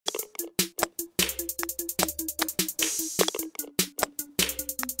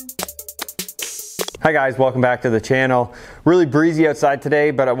Hi guys, welcome back to the channel. Really breezy outside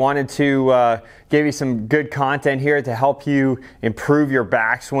today, but I wanted to give you some good content here to help you improve your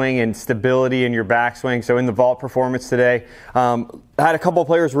backswing and stability in your backswing. So in the vault performance today, I had a couple of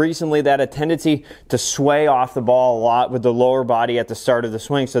players recently that had a tendency to sway off the ball a lot with the lower body at the start of the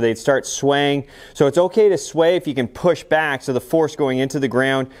swing. So they'd start swaying. So it's okay to sway if you can push back, so the force going into the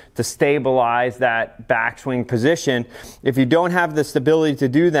ground to stabilize that backswing position. If you don't have the stability to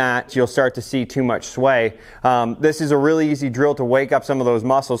do that, you'll start to see too much sway. This is a really easy drill to wake up some of those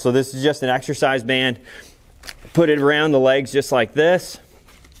muscles. So this is just an exercise band. Put it around the legs just like this.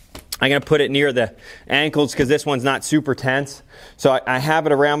 I'm going to put it near the ankles because this one's not super tense. So I have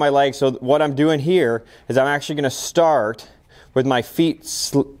it around my legs. So what I'm doing here is I'm actually going to start with my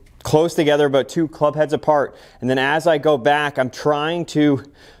feet close together, about 2 club heads apart. And then as I go back, I'm trying to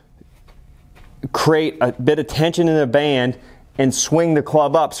create a bit of tension in the band and swing the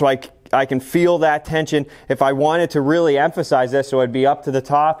club up so I can feel that tension. If I wanted to really emphasize this, so it'd be up to the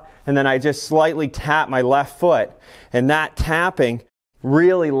top, and then I just slightly tap my left foot. And that tapping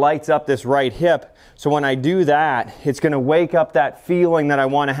really lights up this right hip. So when I do that, it's going to wake up that feeling that I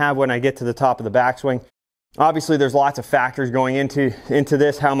want to have when I get to the top of the backswing. Obviously, there's lots of factors going into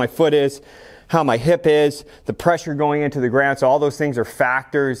this, how my foot is, how my hip is, the pressure going into the ground. So all those things are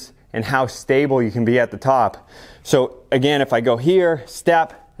factors in how stable you can be at the top. So again, if I go here,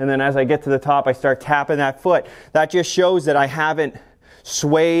 step, and then as I get to the top, I start tapping that foot. That just shows that I haven't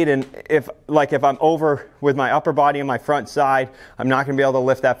swayed, and if I'm over with my upper body and my front side, I'm not going to be able to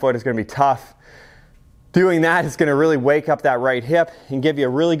lift that foot. It's going to be tough. Doing that is going to really wake up that right hip and give you a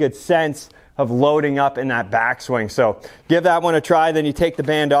really good sense of loading up in that backswing. So give that one a try, then you take the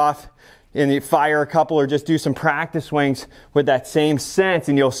band off and you fire a couple or just do some practice swings with that same sense,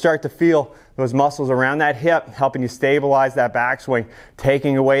 and you'll start to feel those muscles around that hip helping you stabilize that backswing,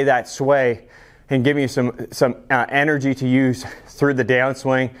 taking away that sway and giving you some energy to use through the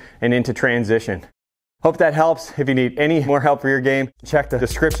downswing and into transition. Hope that helps. If you need any more help for your game, check the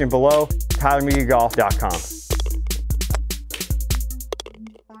description below, tylermediagolf.com.